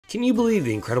Can you believe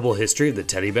the incredible history of the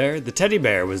teddy bear? The teddy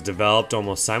bear was developed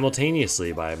almost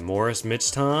simultaneously by Morris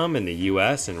Mitchum in the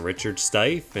US and Richard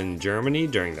Steiff in Germany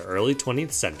during the early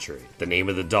 20th century. The name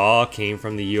of the doll came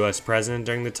from the US president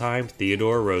during the time,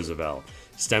 Theodore Roosevelt,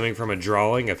 stemming from a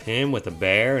drawing of him with a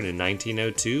bear in a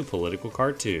 1902 political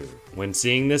cartoon. When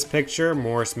seeing this picture,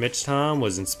 Morris Mitchum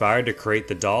was inspired to create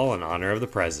the doll in honor of the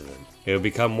president. It would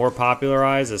become more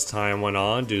popularized as time went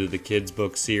on due to the kids'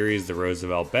 book series The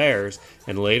Roosevelt Bears,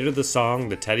 and later the song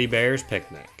The Teddy Bears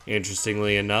Picnic.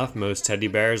 Interestingly enough, most teddy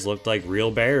bears looked like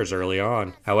real bears early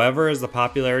on. However, as the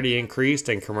popularity increased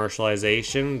and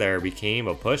commercialization, there became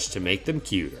a push to make them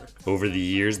cuter. Over the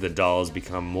years, the doll has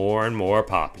become more and more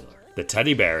popular. The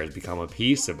teddy bear has become a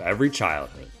piece of every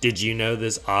childhood. Did you know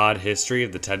this odd history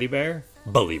of the teddy bear?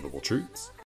 Believable truths.